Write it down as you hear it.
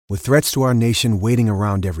With threats to our nation waiting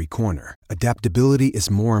around every corner, adaptability is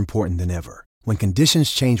more important than ever. When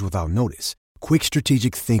conditions change without notice, quick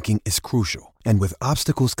strategic thinking is crucial. And with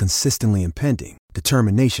obstacles consistently impending,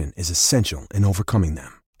 determination is essential in overcoming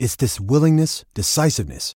them. It's this willingness,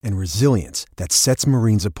 decisiveness, and resilience that sets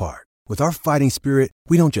Marines apart. With our fighting spirit,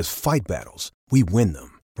 we don't just fight battles, we win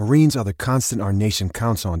them. Marines are the constant our nation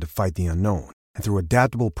counts on to fight the unknown. And through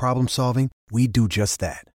adaptable problem solving, we do just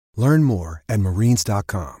that. Learn more at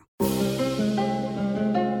marines.com.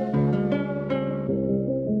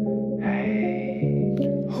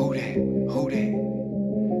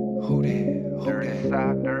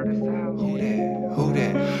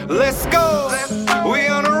 Let's go. We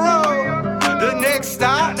on the road. The next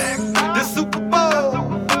stop, the Super Bowl.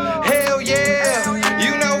 Hell yeah.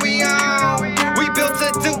 You know we on. We built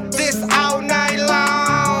to do this all night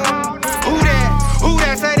long. Who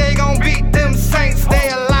that say they gon' beat them Saints? They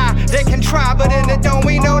a lie. They can try, but in the dome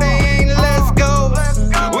we know they ain't. Let's go.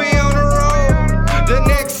 We on the road. The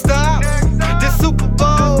next stop, the Super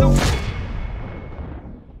Bowl.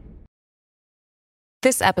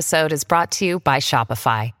 This episode is brought to you by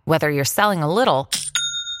Shopify. Whether you're selling a little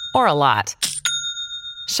or a lot,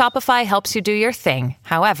 Shopify helps you do your thing,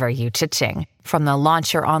 however you cha-ching. From the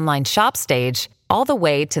launch your online shop stage, all the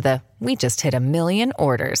way to the we just hit 1 million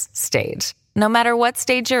orders stage. No matter what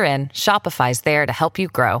stage you're in, Shopify's there to help you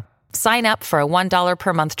grow. Sign up for a $1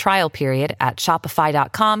 per month trial period at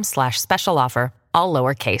shopify.com/special offer, all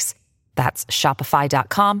lowercase. That's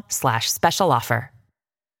shopify.com/special offer.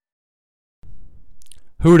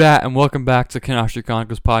 Who dat, and welcome back to Canastri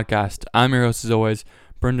Chronicles podcast. I'm your host as always,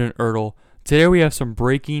 Brendan Ertl. Today we have some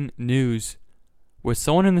breaking news with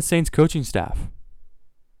someone in the Saints coaching staff.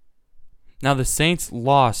 Now the Saints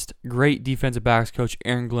lost great defensive backs coach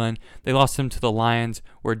Aaron Glenn. They lost him to the Lions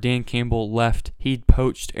where Dan Campbell left. He'd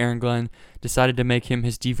poached Aaron Glenn, decided to make him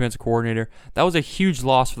his defensive coordinator. That was a huge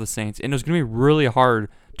loss for the Saints, and it was going to be really hard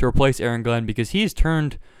to replace Aaron Glenn because he's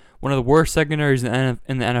turned one of the worst secondaries in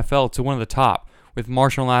the NFL to one of the top, with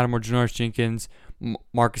Marshall Lattimore, Janoris Jenkins,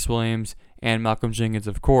 Marcus Williams, and Malcolm Jenkins,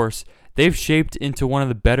 of course. They've shaped into one of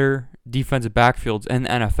the better defensive backfields in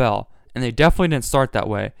the NFL, and they definitely didn't start that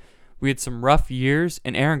way. We had some rough years,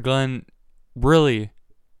 and Aaron Glenn really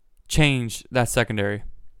changed that secondary.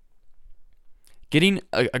 Getting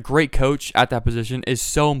a great coach at that position is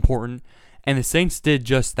so important, and the Saints did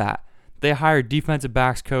just that. They hired defensive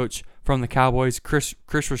backs coach from the Cowboys, Chris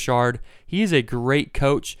Richard. He is a great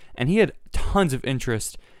coach, and he had tons of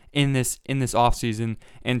interest in this offseason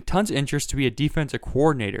and tons of interest to be a defensive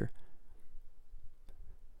coordinator.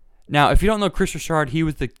 Now, if you don't know Chris Richard, he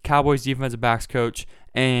was the Cowboys defensive backs coach,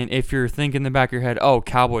 and if you're thinking in the back of your head, oh,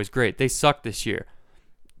 Cowboys, great, they sucked this year.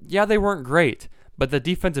 Yeah, they weren't great, but the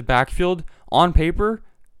defensive backfield on paper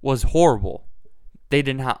was horrible. They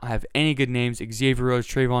did not have any good names. Xavier Rhodes,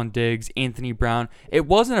 Trayvon Diggs, Anthony Brown. It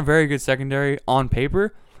wasn't a very good secondary on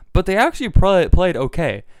paper, but they actually played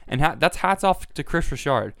okay. And that's hats off to Chris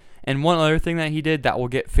Richard. And one other thing that he did that will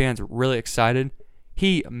get fans really excited,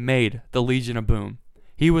 he made the Legion of Boom.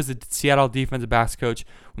 He was the Seattle defensive backs coach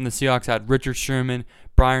when the Seahawks had Richard Sherman,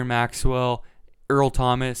 Brian Maxwell, Earl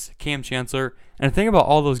Thomas, Cam Chancellor. And the thing about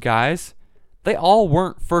all those guys, they all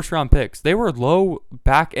weren't first-round picks. They were low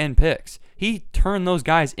back-end picks. He turned those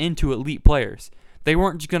guys into elite players. They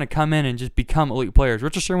weren't just going to come in and just become elite players.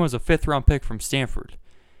 Richard Sherman was a 5th-round pick from Stanford.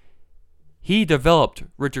 He developed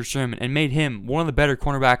Richard Sherman and made him one of the better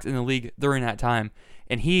cornerbacks in the league during that time.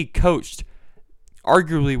 And he coached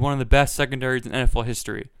arguably one of the best secondaries in NFL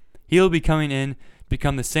history. He'll be coming in to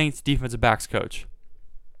become the Saints defensive backs coach.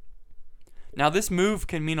 Now, this move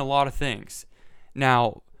can mean a lot of things.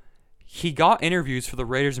 Now, he got interviews for the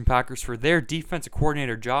Raiders and Packers for their defensive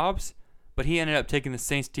coordinator jobs, but he ended up taking the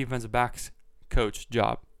Saints defensive backs coach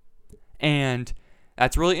job. And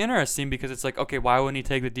that's really interesting because it's like, okay, why wouldn't he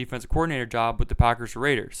take the defensive coordinator job with the Packers or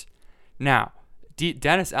Raiders? Now,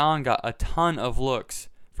 Dennis Allen got a ton of looks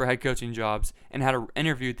for head coaching jobs and had an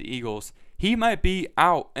interview with the Eagles. He might be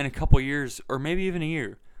out in a couple years or maybe even a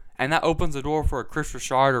year. And that opens the door for a Chris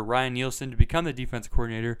Richard or Ryan Nielsen to become the defensive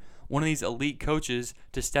coordinator, one of these elite coaches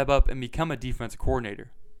to step up and become a defensive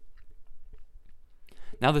coordinator.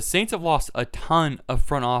 Now, the Saints have lost a ton of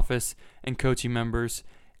front office and coaching members,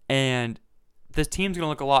 and this team's going to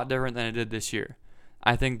look a lot different than it did this year.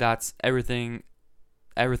 I think that's everything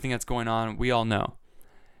that's going on, we all know.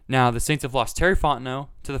 Now, the Saints have lost Terry Fontenot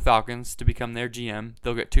to the Falcons to become their GM.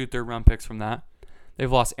 They'll get 2 third-round picks from that.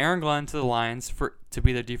 They've lost Aaron Glenn to the Lions to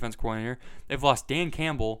be their defense coordinator. They've lost Dan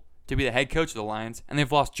Campbell to be the head coach of the Lions, and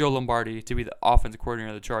they've lost Joe Lombardi to be the offensive coordinator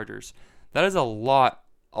of the Chargers. That is a lot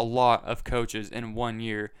of coaches in 1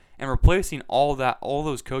 year, and replacing all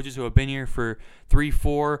those coaches who have been here for 3,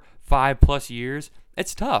 4, 5+ years.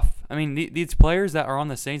 It's tough. I mean, these players that are on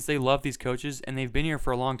the Saints, they love these coaches, and they've been here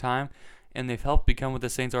for a long time, and they've helped become what the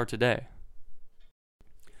Saints are today.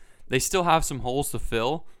 They still have some holes to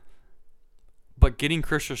fill, but getting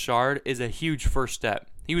Chris Richard is a huge first step.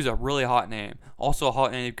 He was a really hot name. Also a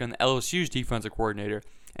hot name to become LSU's defensive coordinator,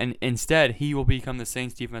 and instead he will become the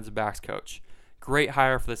Saints defensive backs coach. Great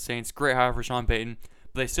hire for the Saints, great hire for Sean Payton,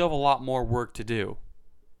 but they still have a lot more work to do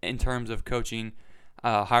in terms of coaching,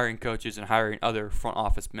 hiring coaches, and hiring other front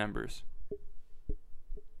office members.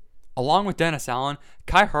 Along with Dennis Allen,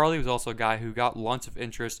 Kai Harley was also a guy who got lots of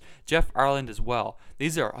interest. Jeff Ireland as well.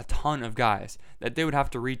 These are a ton of guys that they would have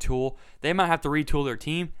to retool. They might have to retool their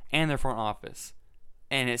team and their front office.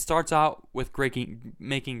 And it starts out with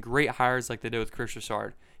making great hires like they did with Chris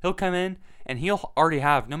Richard. He'll come in and he'll already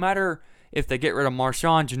have, no matter if they get rid of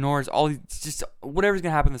Marshawn, Janoris, just whatever's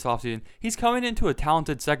going to happen this offseason, he's coming into a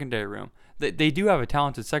talented secondary room. They do have a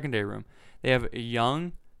talented secondary room. They have a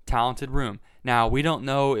young, talented room. Now, we don't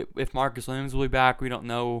know if Marcus Williams will be back. We don't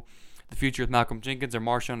know the future with Malcolm Jenkins or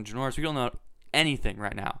Marshawn Janoris. We don't know anything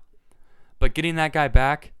right now. But getting that guy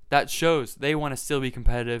back, that shows they want to still be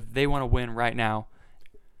competitive. They want to win right now.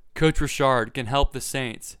 Coach Richard can help the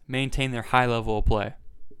Saints maintain their high level of play.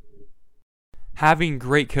 Having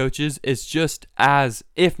great coaches is just as,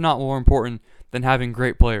 if not more important, than having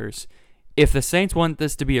great players. If the Saints want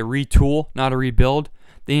this to be a retool, not a rebuild,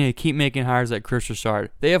 they need to keep making hires like Chris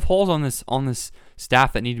Richard. They have holes on this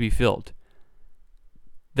staff that need to be filled.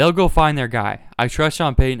 They'll go find their guy. I trust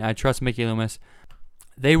Sean Payton. I trust Mickey Loomis.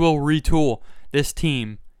 They will retool this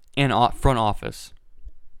team and front office.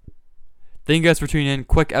 Thank you guys for tuning in.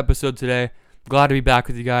 Quick episode today. Glad to be back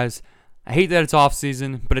with you guys. I hate that it's off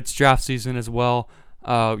season, but it's draft season as well.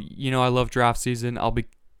 I love draft season. I'll be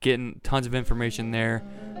getting tons of information there.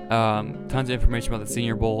 Tons of information about the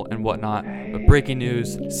Senior Bowl and whatnot. But breaking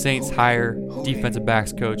news, Saints hire defensive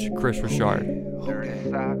backs coach Chris Richard.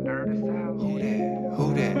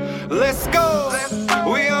 Let's go.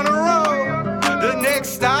 We on a